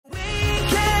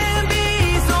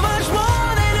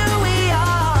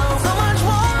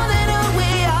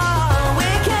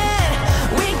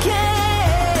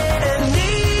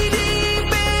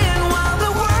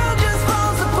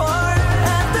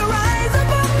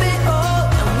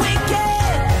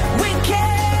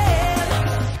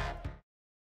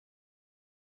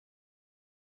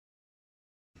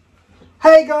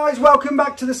Hey guys, welcome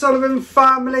back to the Sullivan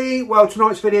family. Well,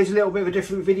 tonight's video is a little bit of a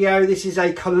different video. This is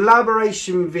a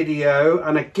collaboration video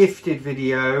and a gifted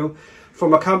video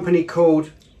from a company called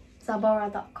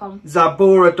𝙵𝙰𝙼𝙸.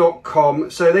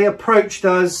 𝙵𝙰𝙼𝙸. So they approached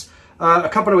us a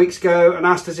couple of weeks ago and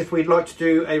asked us if we'd like to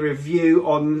do a review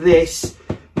on this,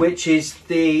 which is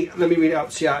the, let me read it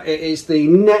out to you. It is the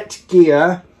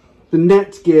NETGEAR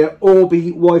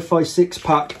ORBI Wi-Fi 6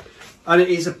 pack. And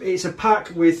it's a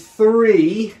pack with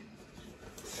three.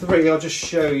 I'll just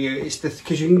show you. It's the,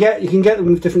 because you can get them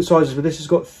with different sizes, but this has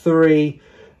got three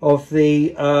of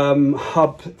the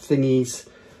hub thingies.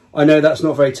 I know that's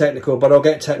not very technical, but I'll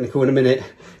get technical in a minute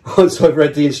once I've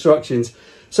read the instructions.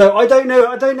 So I don't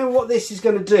know what this is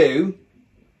going to do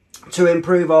to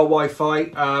improve our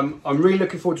Wi-Fi. I'm really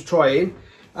looking forward to trying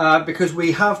because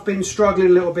we have been struggling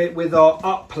a little bit with our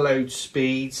upload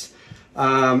speeds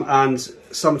and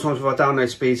sometimes with our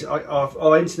download speeds.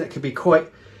 Our internet can be quite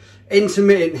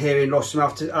intermittent here in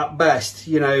Lossiemouth at best.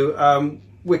 You know,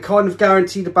 we're kind of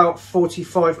guaranteed about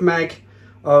 45 meg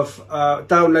of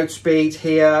download speed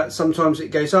here. Sometimes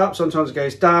it goes up, sometimes it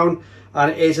goes down,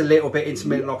 and it is a little bit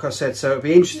intermittent, like I said. So it'll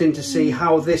be interesting to see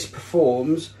how this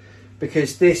performs,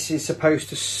 because this is supposed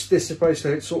to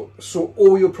sort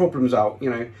all your problems out, you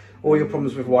know, all your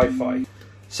problems with Wi-Fi.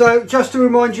 So just to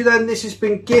remind you then, this has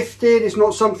been gifted. It's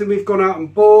not something we've gone out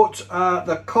and bought.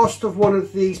 The cost of one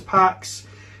of these packs,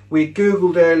 we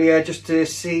googled earlier just to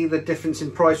see the difference in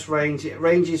price range. It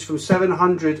ranges from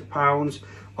 £700,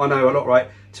 I know a lot, right,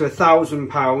 to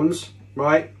 £1,000,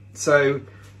 right? So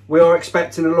we are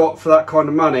expecting a lot for that kind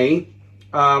of money.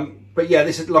 But yeah,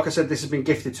 this is, like I said, this has been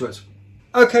gifted to us.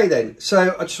 Okay then,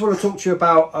 so I just want to talk to you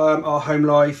about our home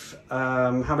life,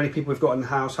 how many people we've got in the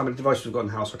house, how many devices we've got in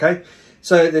the house, okay?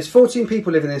 So there's 14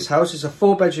 people living in this house. It's a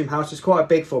 4-bedroom house. It's quite a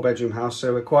big 4-bedroom house,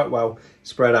 so we're quite well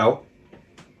spread out.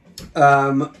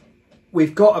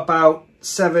 We've got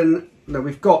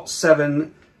we've got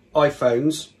 7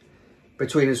 iPhones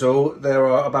between us all. There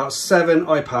are about 7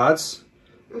 iPads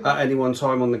at any one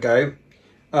time on the go.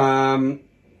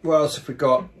 What else have we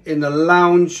got? In the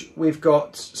lounge, we've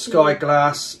got Sky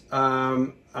Glass,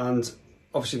 and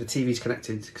obviously the TV's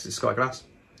connected because it's Sky Glass.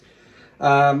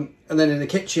 And then in the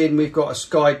kitchen, we've got a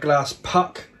Sky Glass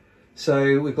puck.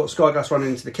 So we've got Sky Glass running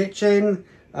into the kitchen.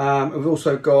 We've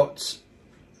also got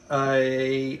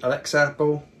a Alexa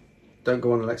ball. Don't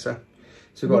go on, Alexa.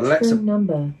 So we've got an Alexa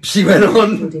number. She went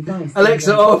on.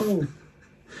 Alexa off.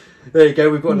 There you go.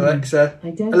 We've got an Alexa.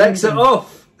 Alexa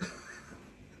off.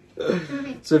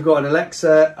 So we've got an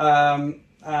Alexa,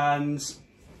 and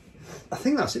I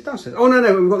think that's it downstairs. Oh no,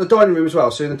 we've got the dining room as well.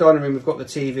 So in the dining room, we've got the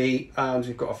TV and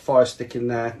we've got a Fire Stick in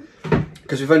there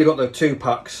because we've only got the 2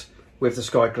 pucks with the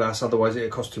Sky Glass. Otherwise, it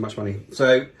would cost too much money.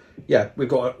 So yeah, we've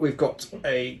got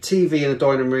a TV in the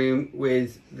dining room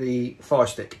with the Fire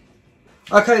Stick.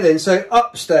 Okay then, so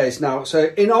upstairs now.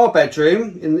 So in our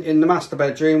bedroom, in the master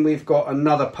bedroom, we've got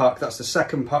another puck. That's the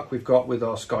second puck we've got with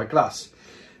our Sky Glass.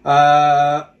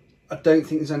 I don't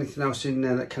think there's anything else in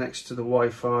there that connects to the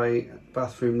Wi-Fi.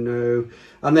 Bathroom, no.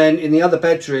 And then in the other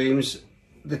bedrooms,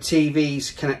 the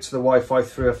TVs connect to the Wi-Fi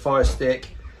through a Fire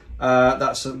Stick.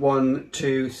 That's 1,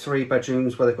 2, 3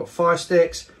 bedrooms where they've got Fire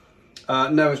Sticks.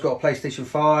 Noah's got a PlayStation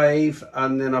 5,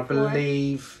 and then I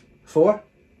believe 4?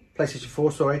 PlayStation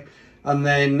 4, sorry. And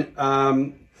then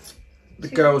the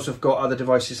girls have got other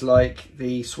devices like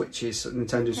the Switches,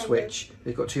 Nintendo Switch.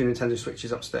 They've got 2 Nintendo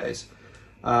Switches upstairs.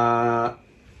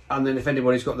 And then if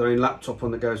anybody's got their own laptop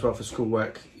on the go as well for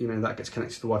schoolwork, you know, that gets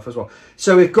connected to the Wi-Fi as well.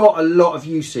 So we've got a lot of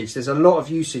usage. There's a lot of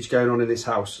usage going on in this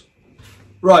house.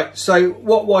 Right, so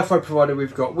what Wi-Fi provider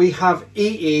we've got? We have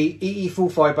EE full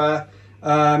fibre.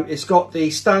 It's got the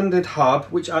standard hub,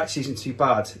 which actually isn't too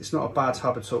bad. It's not a bad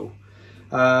hub at all.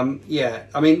 Yeah,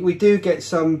 I mean, we do get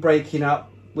some breaking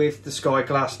up with the Sky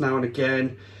Glass now and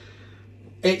again.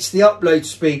 It's the upload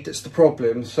speed that's the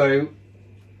problem. So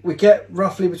we get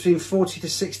roughly between 40 to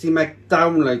 60 meg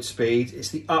download speed. It's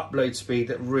the upload speed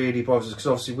that really bothers us, because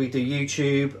obviously we do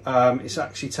YouTube. It's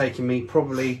actually taken me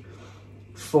probably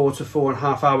 4 to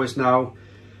 4.5 hours now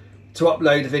to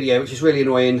upload a video, which is really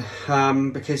annoying,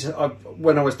 because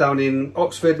when I was down in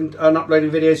Oxford and uploading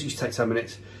videos, it used to take 10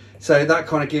 minutes. So that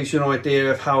kind of gives you an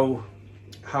idea of how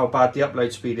bad the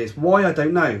upload speed is. Why, I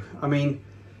don't know. I mean,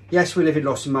 yes, we live in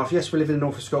Lossiemouth, yes, we live in the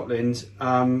north of Scotland,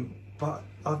 but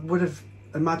I would have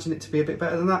imagined it to be a bit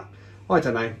better than that. I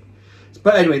don't know.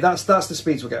 But anyway, that's the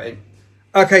speeds we're getting.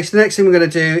 Okay, so the next thing we're going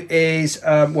to do is,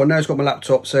 well, Noah's got my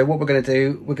laptop, so what we're going to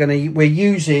do, we're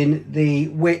using the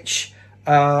𝙵𝙁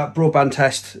broadband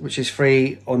test, which is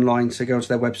free online, so go onto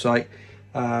their website.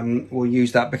 We'll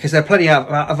use that because there are plenty of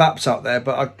apps out there,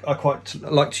 but I quite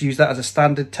like to use that as a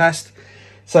standard test.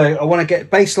 So I want to get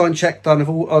baseline check done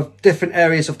of different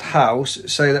areas of the house,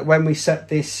 so that when we set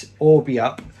this Orbi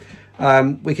up,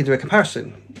 we can do a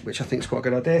comparison, which I think is quite a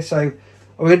good idea. So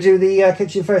we're going to do the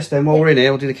kitchen first then. While we're in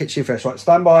here, we'll do the kitchen first. Right,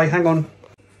 stand by, hang on.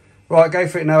 Right, go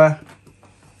for it, Noah.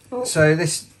 Oh. So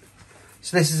this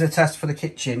is a test for the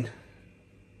kitchen.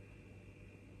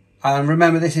 And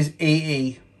remember, this is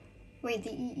EE. Wait,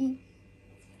 the EE?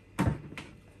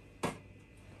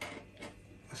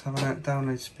 Let's have a look.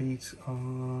 Download speeds.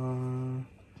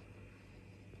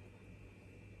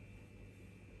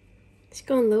 It's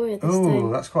gone lower this time.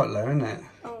 Oh, that's quite low, isn't it?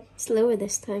 Oh, it's lower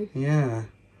this time. Yeah.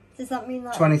 Does that mean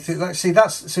that 23? Like, see,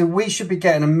 so we should be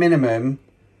getting a minimum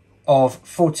of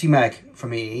 40 meg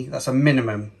from EE. That's a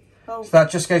minimum. Oh. So that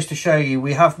just goes to show you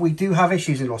we do have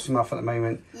issues in Lossiemouth at the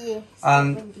moment. Yes.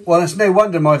 And well, it's no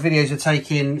wonder my videos are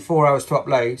taking 4 hours to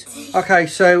upload. Okay,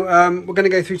 so we're going to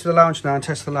go through to the lounge now and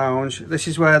test the lounge. This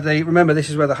is where remember, this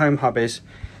is where the home hub is,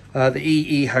 the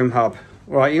EE home hub.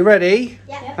 Right, you ready?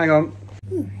 Yeah. Hang on.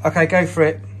 Okay, go for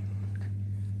it.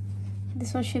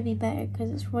 This one should be better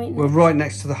because it's right. We're right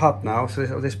next to the hub now, so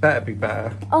this better be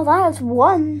better. Oh, that was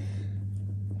one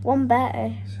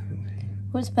better. 17.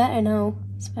 What's better now?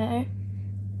 It's better.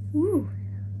 Ooh.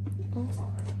 Oh.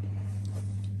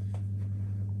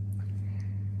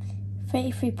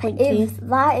 33.2. If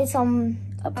that is on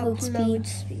upload speed.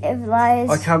 If that is...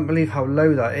 I can't believe how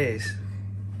low that is.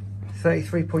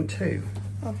 33.2.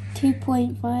 Oh,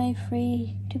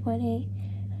 2.53, 2.8.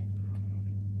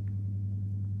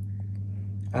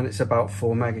 And it's about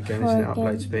 4 meg again, isn't it?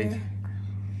 Upload speed. Yeah.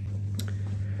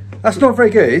 That's not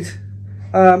very good.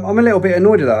 I'm a little bit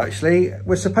annoyed at that, actually.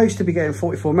 We're supposed to be getting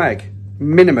 44 meg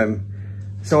minimum,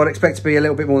 so I'd expect to be a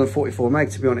little bit more than 44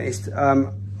 meg, to be honest.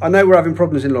 I know we're having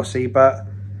problems in Lossie, but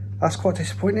that's quite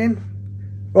disappointing.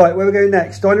 Right, where we go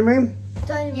next? Dining room?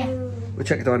 Dining room. We'll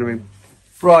check the dining room.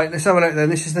 Right, let's have a look then.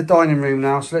 This is the dining room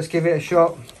now, so let's give it a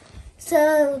shot.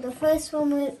 So the first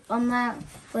one on that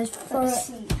was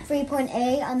 3.8,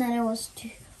 and then it was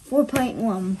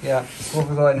 4.1. Yeah, what have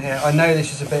we got in here? I know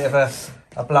this is a bit of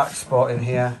a black spot in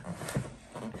here.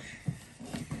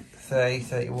 30,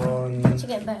 31. It's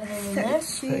getting better than in there.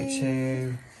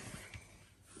 32.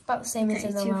 About the same as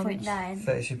in the lounge.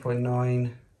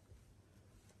 32.9.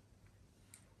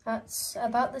 That's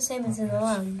about the same as in the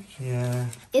lounge. Yeah.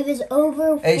 It was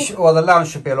over... Well, the lounge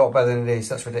should be a lot better than it is.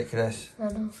 That's ridiculous. I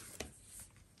know.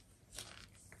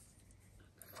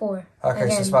 4. Okay,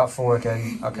 again. so it's about 4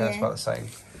 again. Okay, yeah. That's about the same.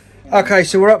 Okay,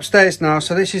 so we're upstairs now.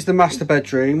 So this is the master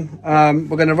bedroom.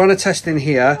 We're going to run a test in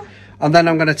here, and then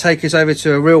I'm going to take us over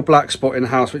to a real black spot in the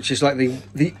house, which is like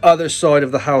the other side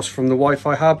of the house from the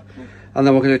Wi-Fi hub, and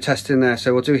then we're going to test in there.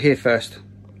 So we'll do here first.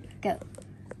 Go.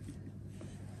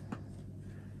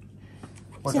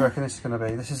 What do you reckon this is going to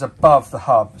be? This is above the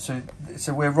hub, so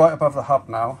we're right above the hub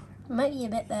now. Might be a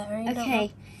bit better.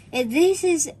 Okay, if this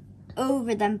is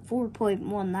over than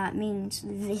 4.1, that means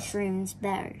this room's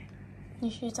better. You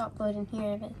should upload in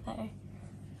here a bit better.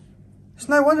 It's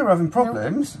no wonder we're having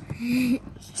problems. Nope.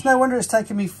 It's no wonder it's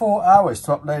taken me 4 hours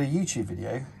to upload a YouTube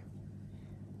video.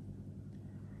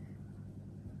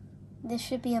 This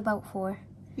should be about 4.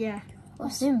 Yeah. Well,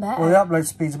 it's doing better. Well, the upload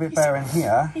speed's a bit better in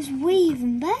here. It's way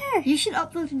even better. You should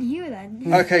upload in here then.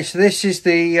 Okay, so this is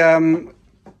the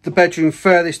bedroom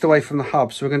furthest away from the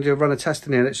hub. So we're going to run a test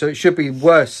in here. So it should be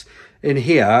worse in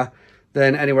here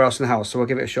than anywhere else in the house. So we'll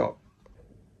give it a shot.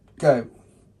 Go.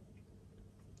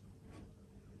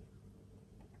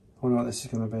 I wonder what this is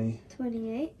going to be.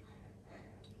 28.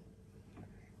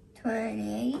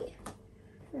 28.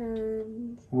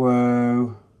 And...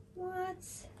 Whoa. What?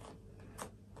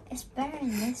 It's better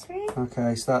in this room?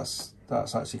 Okay, so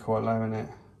that's actually quite low, isn't it?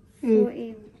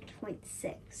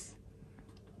 14.6.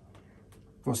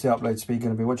 What's the upload speed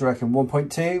going to be? What do you reckon?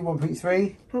 1.2?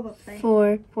 1.3? Probably.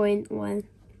 4.1.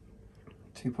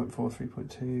 2.4,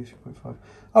 3.2, 3.5.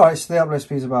 Alright, so the upload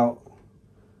speed is about...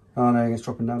 Oh no, it's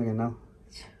dropping down again now.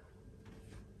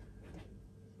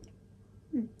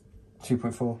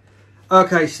 2.4.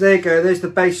 Okay, so there you go. There's the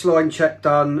baseline check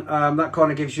done. That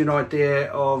kind of gives you an idea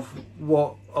of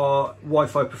what our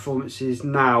Wi-Fi performance is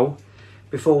now,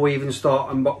 before we even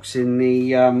start unboxing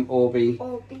the Orbi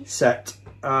set.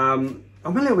 I'm a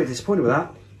little bit disappointed with that.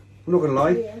 I'm not going to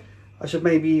lie. Yeah. I should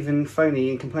maybe even phone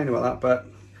you and complain about that. But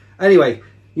anyway,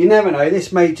 you never know.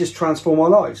 This may just transform our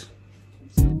lives.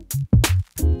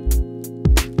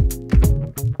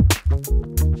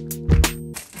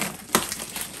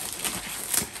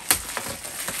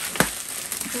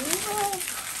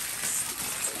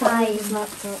 His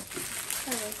laptop.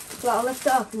 Well, I'll lift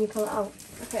it up and you pull it out.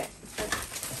 Okay.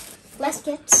 Let's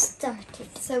get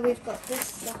started. So we've got this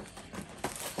stuff.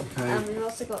 Okay. And we've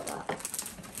also got that.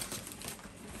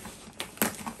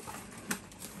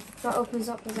 That opens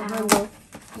up as a handle.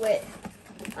 Wait.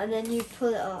 And then you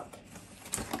pull it up.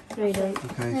 No, you don't.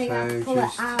 Okay, so Pull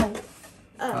just it out.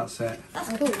 that's it.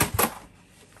 That's cool.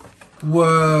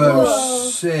 Whoa,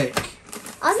 sick.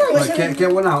 I'm not Right,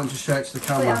 get one out and just show it to the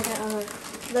camera.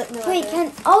 Wait,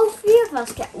 can all three of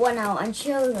us get one out and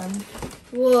show them?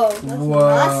 Whoa, that's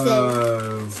massive.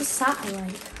 Whoa, It's a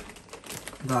satellite.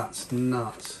 that's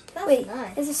nuts. That's Wait,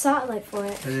 nice. there's a satellite for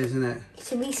it. It is, isn't it?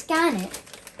 Should we scan it?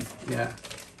 Yeah,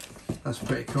 that's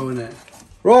pretty cool, isn't it?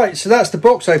 Right, so that's the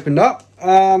box opened up.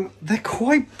 They're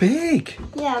quite big.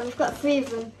 Yeah, we've got 3 of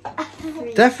them.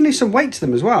 Definitely some weight to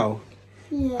them as well.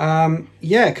 Yeah.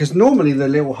 Yeah, because normally the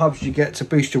little hubs you get to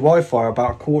boost your Wi-Fi are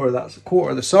about a quarter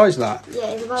of the size of that.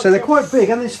 Yeah, it's about So they're quite big,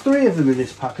 and there's 3 of them in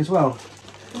this pack as well.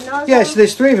 No, Yeah, so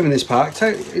there's 3 of them in this pack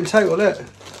in total. Look,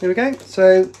 here we go.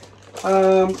 So,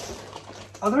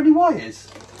 are there any wires?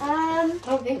 I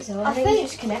don't think so. I think you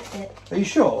just connect it. Are you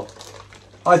sure?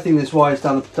 I think there's wires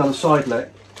down the side. Look,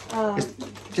 Oh,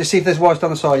 just see if there's wires down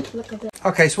the side. look at it.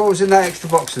 Okay, so what was in that extra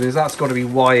box? Then? That's got to be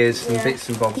wires and Yeah. bits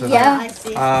and bobs. Isn't Yeah, it? I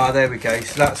see. There we go.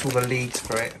 So that's all the leads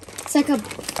for it. It's like a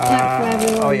pack for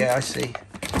everyone. Oh yeah, I see.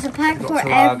 It's a pack Got for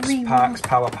plugs, everyone. packs,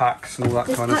 power packs, and all that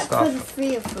There's kind of pack stuff. for the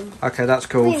 3 of them. Okay, that's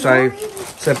cool. Wait, So, why are you-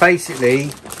 so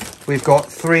basically, we've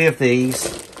got 3 of these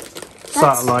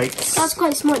satellites. That's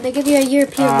quite smart. They give you a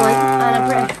European one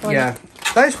and a British one. Yeah,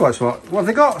 that is quite smart. What have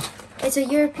they got? It's a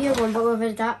European one, but with an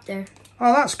adapter.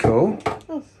 Oh, that's cool.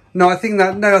 No, I think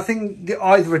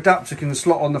either adapter can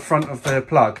slot on the front of the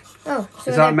plug. Oh,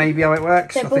 so Is that maybe how it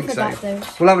works? they're I think both so.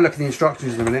 adapters. We'll have a look at the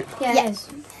instructions in a minute. Yeah, Yeah. it is.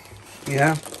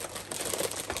 Yeah.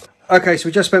 Okay, so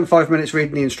we just spent 5 minutes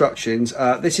reading the instructions.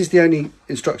 This is the only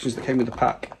instructions that came with the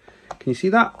pack. Can you see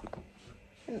that?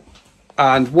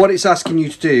 And what it's asking you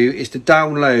to do is to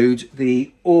download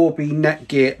the Orbi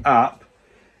NETGEAR app.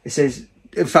 It says,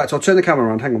 in fact, I'll turn the camera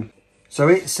around, hang on. So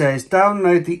it says,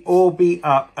 download the Orbi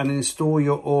app and install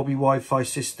your Orbi Wi-Fi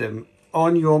system.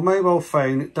 On your mobile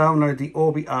phone, download the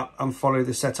Orbi app and follow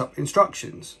the setup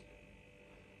instructions.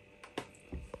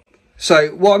 So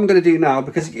what I'm going to do now,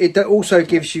 because it also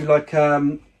gives you like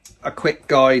a quick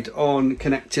guide on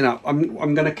connecting up. I'm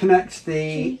going to connect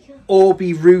the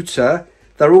Orbi router.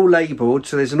 They're all labelled.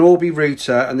 So there's an Orbi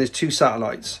router and there's 2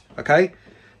 satellites. Okay.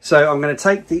 So I'm going to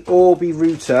take the Orbi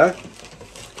router.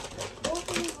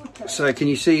 So can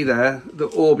you see there, the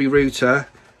Orbi router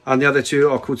and the other 2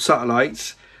 are called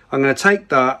satellites. I'm going to take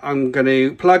that. I'm going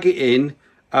to plug it in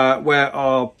where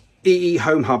our EE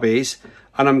home hub is.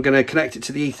 And I'm going to connect it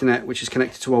to the Ethernet, which is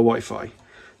connected to our Wi-Fi.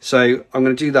 So I'm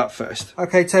going to do that first.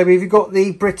 Okay, Toby, have you got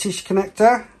the British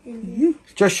connector? Mm-hmm.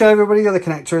 Just show everybody the other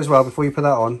connector as well before you put that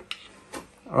on.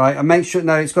 All right, and make sure,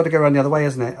 no, it's got to go around the other way,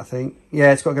 isn't it, I think?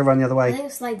 Yeah, it's got to go around the other I way. think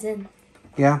it slides in.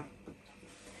 Yeah.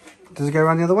 Does it go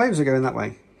around the other way or does it go in that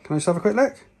way? Can I just have a quick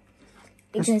look?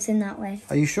 It goes in that way.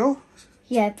 Are you sure?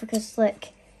 Yeah, because look,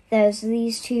 there's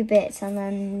these 2 bits and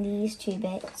then these 2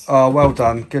 bits. Oh, well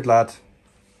done. Good lad.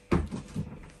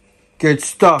 Good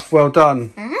stuff. Well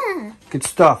done. Ah. Good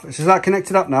stuff. So is that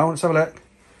connected up now? Let's have a look.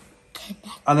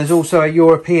 And there's also a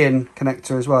European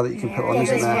connector as well that you can put on,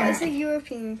 isn't there? It's a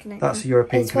European connector. That's a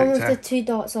European It's one with connector. the 2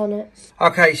 dots on it.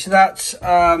 Okay, so that's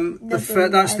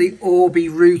that's the Orbi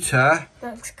router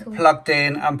That's cool. plugged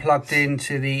in and plugged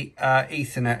into the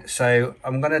Ethernet. So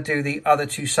I'm going to do the other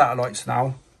 2 satellites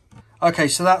now. Okay,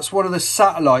 so that's one of the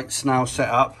satellites now set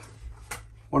up.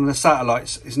 One of the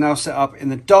satellites is now set up in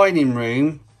the dining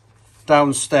room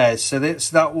downstairs. So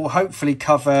that will hopefully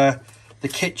cover the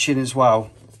kitchen as well.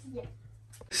 Yeah.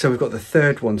 So we've got the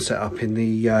 3rd one set up in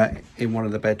the in one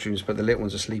of the bedrooms, but the little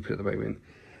ones are sleeping at the moment.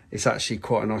 It's actually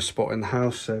quite a nice spot in the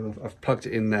house, so I've plugged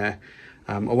it in there.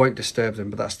 I won't disturb them,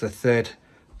 but that's the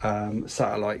 3rd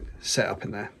satellite set up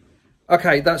in there.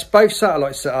 Okay, that's both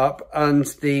satellites set up and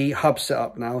the hub set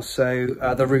up now, so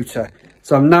the router.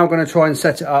 So I'm now going to try and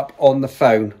set it up on the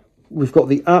phone. We've got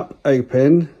the app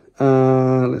open.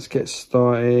 Let's get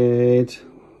started.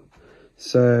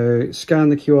 So scan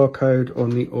the QR code on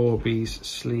the Orbi's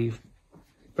sleeve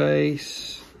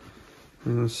base.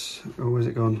 Oh, where's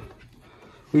it gone?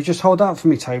 Will you just hold that for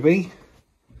me, Toby?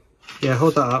 Yeah,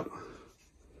 hold that up.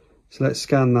 So let's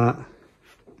scan that.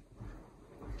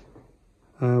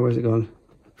 Where's it gone?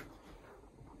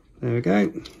 There we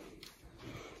go.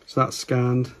 So that's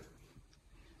scanned.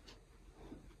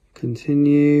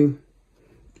 Continue.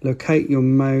 Locate your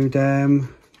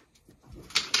modem.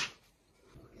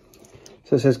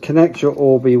 So it says connect your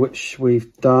Orbi, which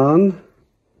we've done.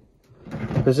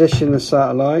 Position the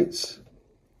satellites,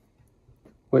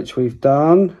 which we've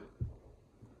done.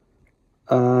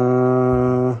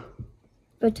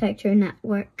 Protect your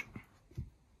network.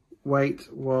 wait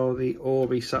while the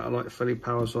Orbi satellite fully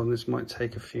powers on. This might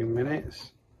take a few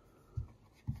minutes.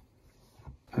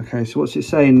 Okay, so what's it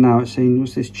saying now? It's saying,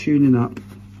 what's this, tuning up?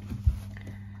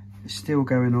 It's still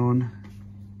going on.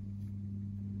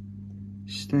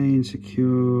 Staying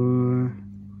secure.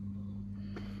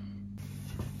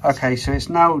 Okay, so it's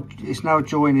now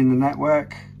joining the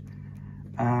network.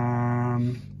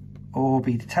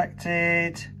 Orbi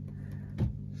detected.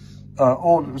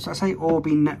 Was that say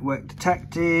Orbi network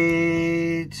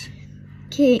detected?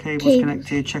 Cables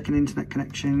connected. Checking internet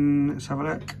connection. Let's have a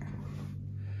look.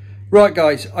 Right,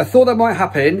 guys, I thought that might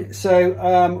happen. So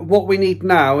what we need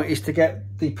now is to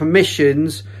get the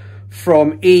permissions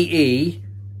from EE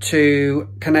to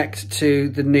connect to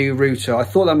the new router. I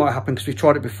thought that might happen because we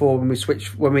tried it before when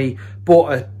we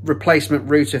bought a replacement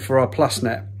router for our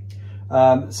PlusNet.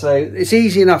 So it's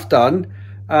easy enough done.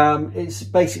 It's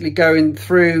basically going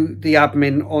through the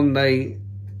admin on the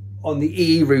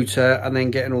EE router and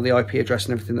then getting all the IP address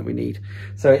and everything that we need.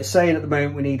 So it's saying at the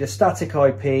moment we need a static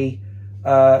IP.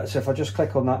 So if I just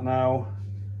click on that now,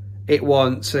 it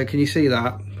wants, so can you see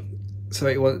that? So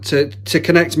it wants to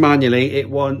connect manually, it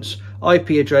wants IP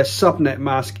address, subnet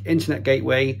mask, internet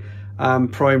gateway,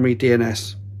 primary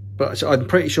DNS. But I'm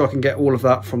pretty sure I can get all of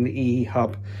that from the EE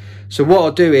hub. So what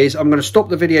I'll do is I'm going to stop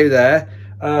the video there.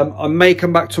 I may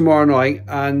come back tomorrow night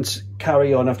and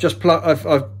carry on. I've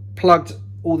plugged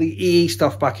all the EE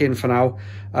stuff back in for now.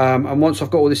 And once I've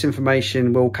got all this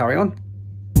information, we'll carry on.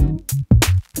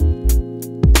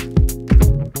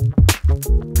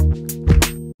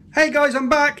 Hey guys, I'm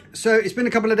back. So it's been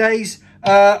a couple of days.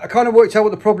 I kind of worked out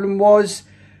what the problem was.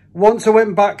 Once I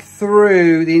went back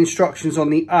through the instructions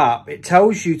on the app, it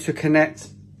tells you to connect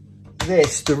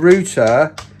the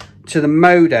router, to the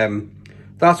modem.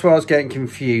 That's where I was getting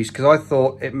confused because I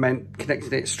thought it meant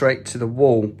connecting it straight to the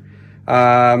wall,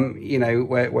 you know,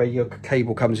 where your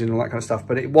cable comes in and all that kind of stuff,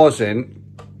 but it wasn't.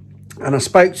 And I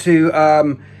spoke to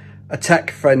a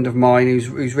tech friend of mine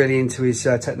who's really into his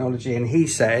technology, and he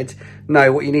said,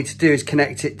 no, what you need to do is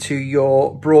connect it to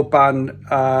your broadband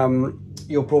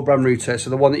router, so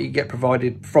the one that you get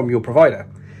provided from your provider.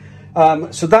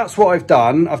 So that's what I've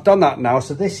done. I've done that now.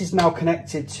 So this is now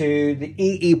connected to the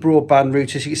EE broadband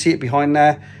router. So you can see it behind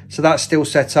there. So that's still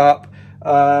set up.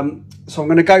 So I'm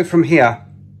going to go from here.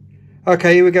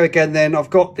 Okay, here we go again then. I've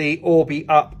got the Orbi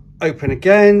app open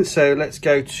again. So let's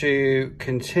go to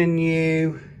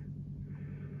continue.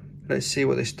 Let's see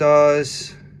what this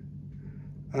does.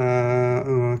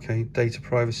 Oh, okay, data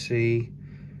privacy,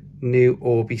 new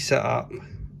Orbi setup.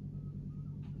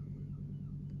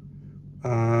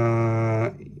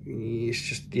 It's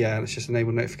just, yeah, let's just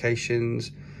enable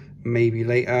notifications, maybe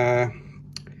later.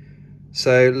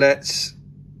 So let's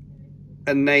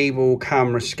enable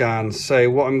camera scans. So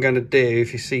what I'm going to do,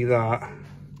 if you see that,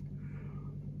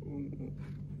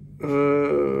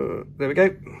 there we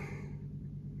go.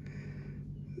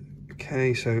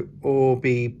 Okay, so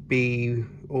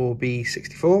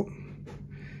Orbi64.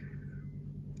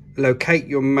 Locate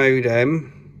your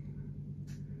modem.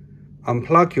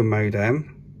 Unplug your modem.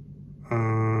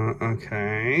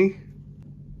 Okay.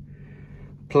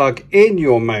 Plug in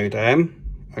your modem.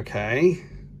 Okay.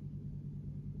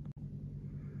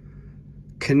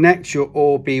 Connect your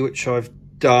Orbi, which I've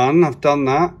done. I've done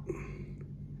that.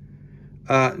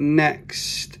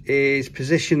 Next is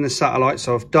position the satellite.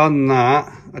 So I've done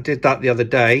that. I did that the other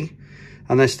day,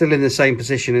 and they're still in the same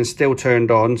position and still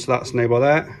turned on. So that's no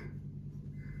bother.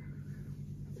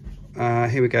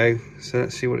 Here we go. So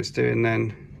let's see what it's doing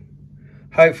then.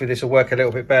 Hopefully this will work a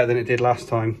little bit better than it did last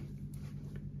time.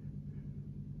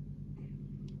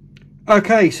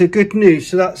 Okay, so good news.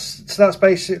 So that's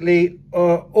basically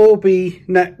Orbi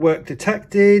network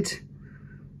detected.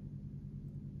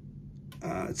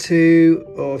 2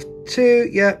 of 2.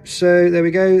 Yep. So there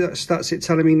we go. That's it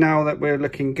telling me now that we're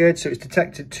looking good. So it's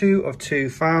detected 2 of 2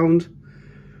 found.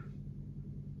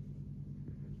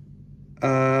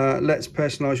 Let's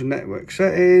personalize your network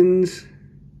settings.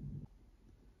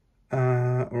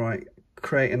 Right,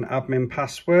 create an admin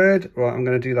password. Right, I'm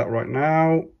going to do that right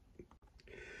now.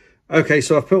 Okay,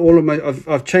 so I've put all of my,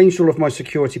 I've changed all of my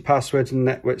security passwords and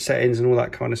network settings and all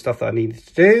that kind of stuff that I needed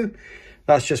to do.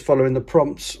 That's just following the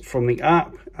prompts from the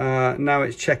app. Now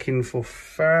it's checking for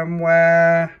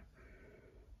firmware.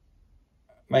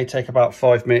 May take about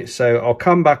 5 minutes, so I'll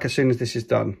come back as soon as this is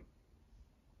done.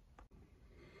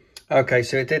 Okay,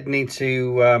 so it did need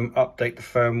to update the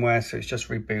firmware, so it's just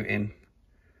rebooting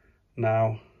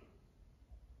now.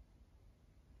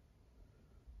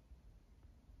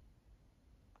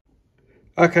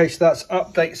 Okay, so that's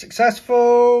update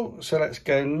successful. So let's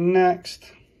go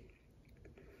next.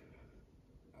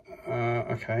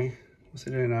 Okay, What's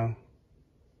it doing now?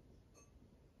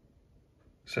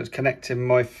 So it's connecting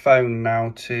my phone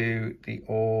now to the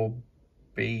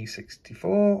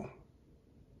ORBI64.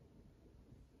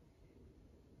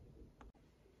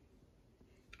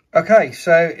 Okay,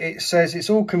 so it says it's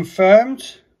all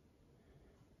confirmed,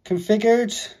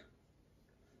 configured,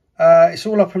 it's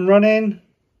all up and running.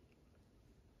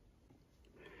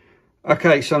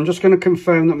 Okay, so I'm just going to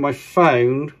confirm that my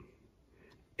phone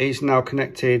is now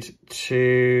connected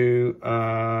to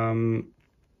the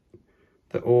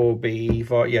Orbi.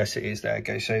 Yes, it is. There we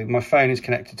go. So my phone is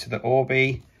connected to the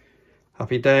Orbi.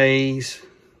 Happy days.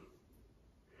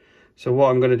 So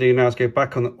what I'm going to do now is go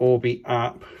back on the Orbi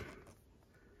app.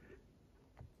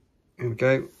 Here we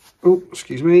go. Oh,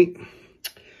 excuse me.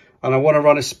 And I want to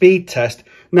run a speed test.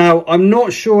 Now, I'm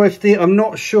not sure if the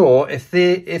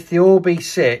Orbi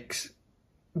 6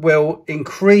 will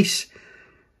increase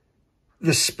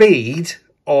the speed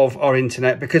of our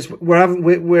internet, because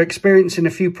we're experiencing a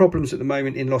few problems at the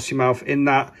moment in Lossiemouth, in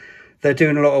that they're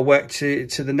doing a lot of work to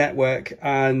the network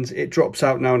and it drops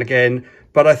out now and again.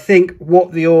 But I think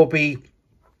what the Orbi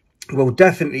will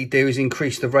definitely do is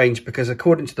increase the range, because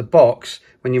according to the box,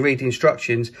 when you read the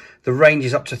instructions, the range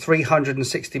is up to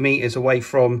 360 meters away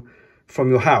from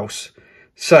your house.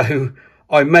 So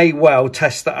I may well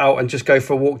test that out and just go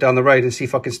for a walk down the road and see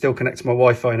if I can still connect to my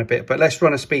Wi-Fi in a bit. But let's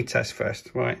run a speed test first,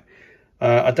 right?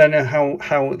 I don't know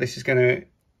how this is going to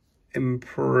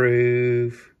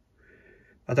improve.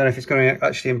 I don't know if it's going to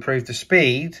actually improve the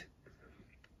speed.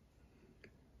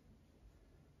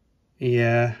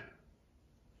 Yeah.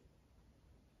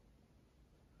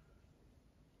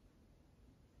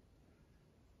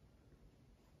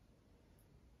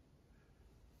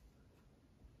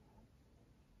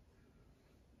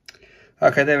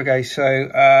 Okay, there we go. So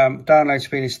download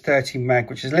speed is 30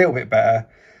 meg, which is a little bit better.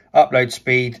 Upload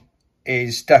speed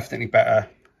is definitely better.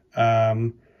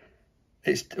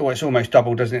 It's almost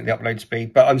double, doesn't it, the upload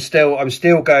speed? But I'm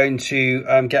still going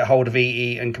to get hold of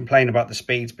EE and complain about the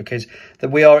speeds, because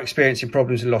we are experiencing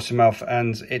problems in Lossiemouth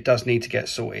and it does need to get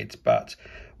sorted. But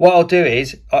what I'll do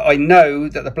is, I know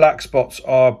that the black spots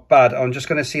are bad. I'm just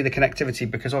going to see the connectivity,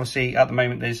 because obviously at the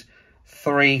moment there's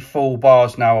 3 full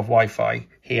bars now of Wi-Fi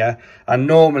here, and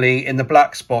normally in the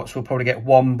black spots we'll probably get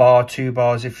 1 bar, 2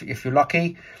 bars if you're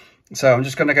lucky. So I'm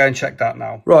just going to go and check that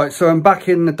now. Right, so I'm back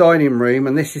in the dining room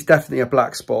and this is definitely a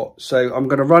black spot. So I'm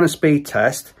going to run a speed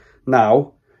test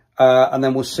now, and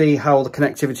then we'll see how the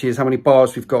connectivity is, how many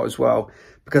bars we've got as well.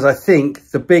 Because I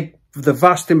think the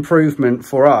vast improvement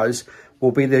for us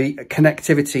will be the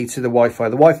connectivity to the Wi-Fi.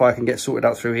 The Wi-Fi can get sorted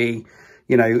out through E,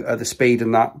 you know, the speed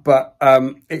and that. But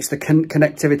it's the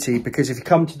connectivity, because if you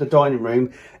come to the dining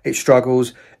room, it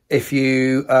struggles. If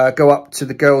you go up to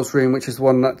the girls' room, which is the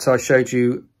one that I showed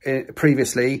you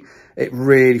previously, it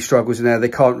really struggles in there. They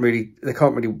can't really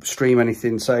stream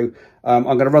anything. So I'm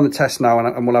going to run the test now,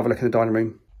 and we'll have a look in the dining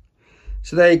room.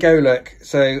 So there you go. Look,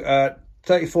 so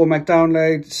 34 meg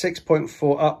download, 6.4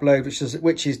 upload,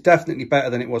 which is definitely better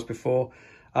than it was before.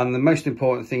 And the most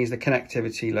important thing is the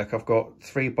connectivity. Look, I've got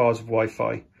 3 bars of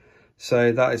Wi-Fi,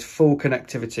 so that is full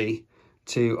connectivity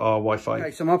to our Wi-Fi.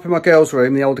 Okay, so I'm up in my girls'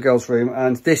 room, the older girls' room,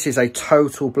 and this is a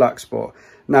total black spot.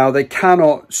 Now, they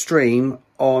cannot stream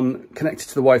connected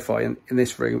to the Wi-Fi in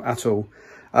this room at all.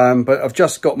 But I've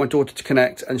just got my daughter to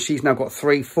connect, and she's now got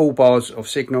 3 full bars of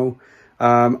signal,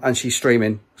 and she's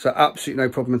streaming. So absolutely no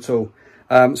problem at all.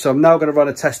 So I'm now going to run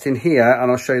a test in here, and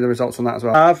I'll show you the results on that as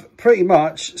well. I have pretty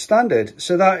much standard.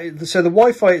 So the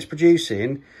Wi-Fi it's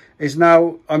producing is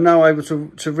now, I'm now able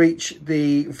to reach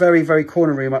the very, very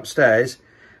corner room upstairs,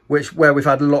 where we've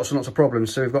had lots and lots of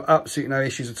problems. So we've got absolutely no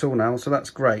issues at all now. So that's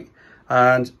great.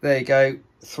 And there you go,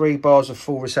 3 bars of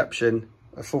full reception,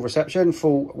 full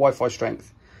Wi-Fi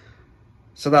strength.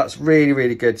 So that's really,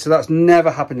 really good. So that's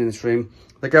never happened in this room.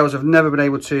 The girls have never been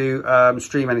able to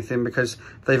stream anything, because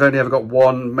they've only ever got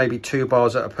 1, maybe 2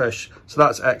 bars at a push. So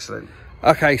that's excellent.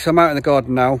 Okay, so I'm out in the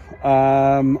garden now.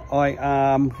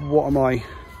 What am I?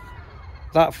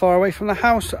 That far away from the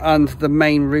house, and the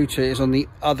main router is on the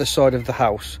other side of the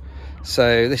house.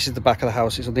 So this is the back of the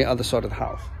house, it's on the other side of the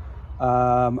house.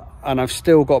 And I've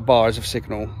still got bars of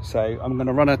signal. So I'm going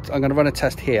to run a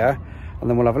test here, and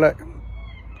then we'll have a look.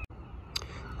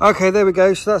 Okay, there we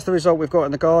go. So that's the result we've got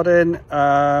in the garden.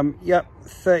 Yep,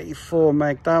 34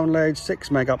 meg download, 6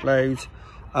 meg upload.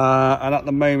 And at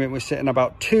the moment we're sitting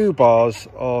about 2 bars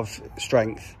of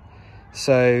strength.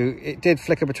 So it did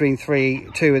flicker between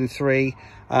 2 and 3.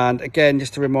 And again,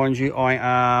 just to remind you, I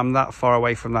am that far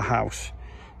away from the house.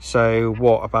 So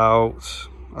what, I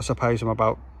suppose I'm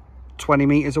about 20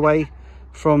 meters away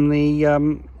from the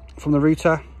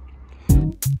router.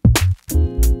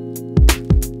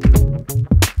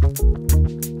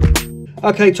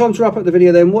 Okay, time to wrap up the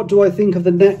video then. What do I think of the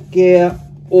NETGEAR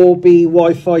Orbi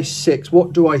Wi-Fi 6?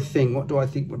 What do I think? What do I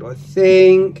think? What do I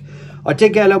think? I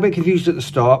did get a little bit confused at the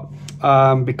start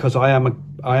because I am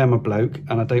a bloke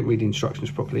and I don't read the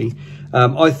instructions properly.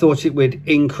 I thought it would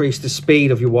increase the speed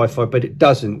of your Wi-Fi, but it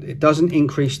doesn't. It doesn't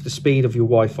increase the speed of your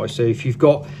Wi-Fi. So if you've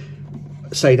got,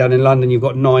 say down in London, you've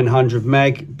got 900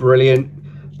 meg, brilliant.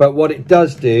 But what it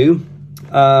does do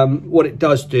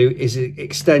is it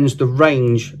extends the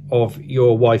range of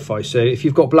your Wi-Fi. So if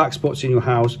you've got black spots in your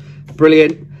house,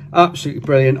 brilliant, absolutely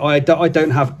brilliant. I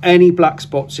don't have any black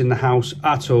spots in the house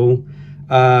at all.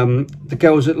 The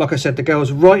girls, like I said, the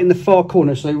girls right in the far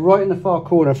corner. So right in the far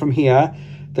corner from here,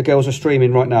 the girls are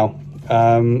streaming right now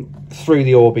through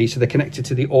the Orbi. So they're connected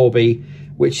to the Orbi,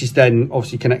 which is then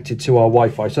obviously connected to our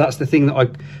Wi-Fi. So that's the thing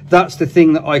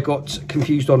that I got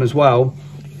confused on as well.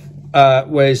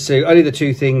 So only the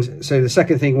two things. So the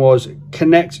second thing was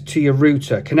connect to your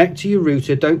router. Connect to your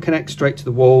router. Don't connect straight to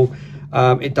the wall.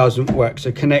 It doesn't work.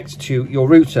 So connect to your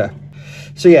router.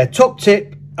 So yeah, top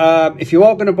tip. If you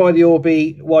are going to buy the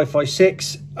Orbi Wi-Fi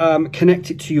 6, connect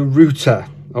it to your router.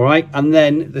 All right. And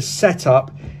then the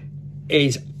setup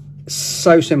is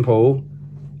so simple.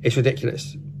 It's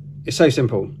ridiculous. It's so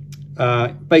simple.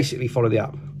 Basically follow the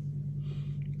app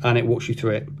and it walks you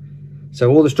through it. So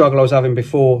all the struggle I was having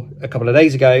before a couple of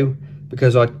days ago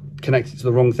because I connected to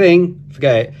the wrong thing,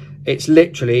 forget it. It's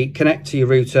literally connect to your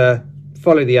router,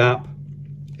 follow the app,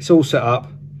 it's all set up,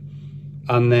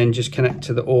 and then just connect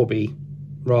to the Orbi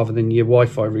rather than your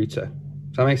Wi-Fi router.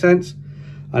 Does that make sense?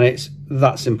 And it's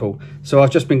that simple. So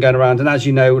I've just been going around, and as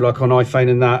you know, like on iPhone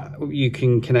and that, you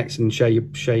can connect and share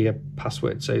your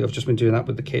password. So I've just been doing that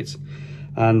with the kids,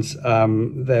 and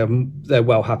they're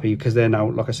well happy because they're now,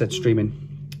 like I said, streaming,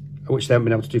 which they haven't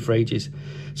been able to do for ages.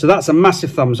 So that's a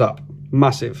massive thumbs up,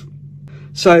 massive.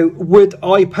 So would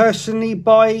I personally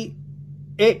buy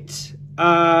it?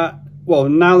 Well,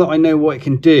 now that I know what it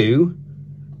can do,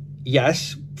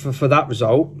 yes, for that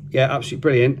result, yeah, absolutely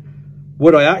brilliant.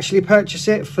 Would I actually purchase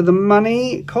it for the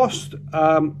money it cost?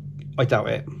 I doubt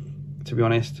it, to be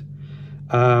honest.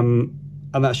 And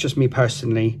that's just me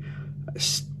personally.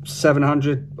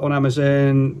 700 on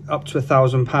Amazon, up to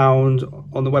 £1,000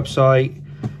 on the website.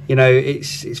 You know,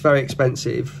 it's very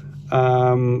expensive.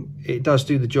 It does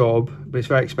do the job, but it's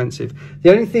very expensive.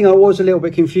 The only thing I was a little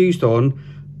bit confused on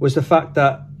was the fact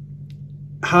that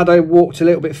had I walked a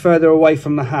little bit further away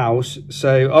from the house,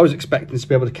 so I was expecting to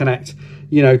be able to connect,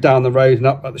 you know, down the road and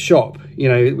up at the shop, you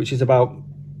know, which is about,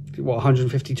 what,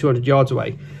 150, 200 yards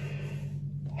away.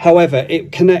 However,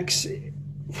 it connects,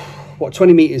 what,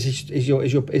 20 meters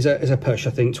is a push,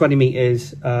 I think. 20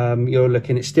 meters, you're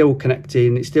looking, it's still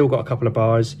connecting, it's still got a couple of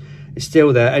bars, it's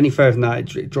still there. Any further than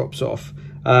that, it drops off.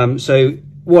 So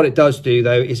what it does do,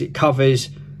 though, is it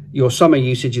covers your summer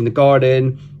usage in the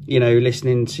garden, you know,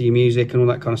 listening to your music and all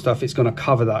that kind of stuff. It's going to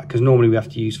cover that because normally we have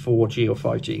to use 4G or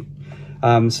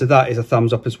 5G. So that is a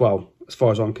thumbs up as well, as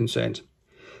far as I'm concerned.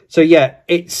 So yeah,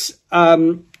 it's a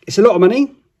lot of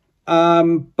money.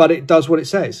 But it does what it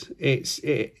says.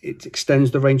 It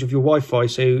extends the range of your Wi-Fi,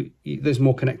 so there's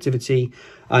more connectivity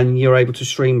and you're able to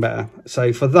stream better.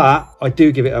 So for that, I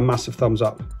do give it a massive thumbs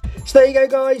up. So there you go,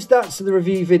 guys. That's the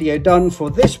review video done for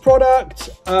this product.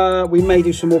 We may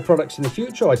do some more products in the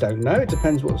future. I don't know. It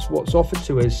depends what's offered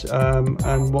to us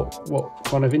and what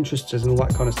kind of interests us and all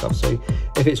that kind of stuff. So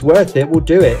if it's worth it, we'll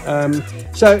do it.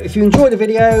 So if you enjoyed the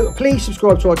video, please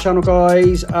subscribe to our channel,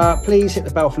 guys. Please hit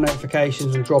the bell for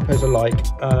notifications and drop us a like.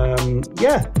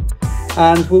 Yeah,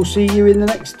 and we'll see you in the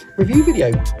next review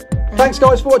video. Thanks,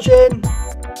 guys, for watching.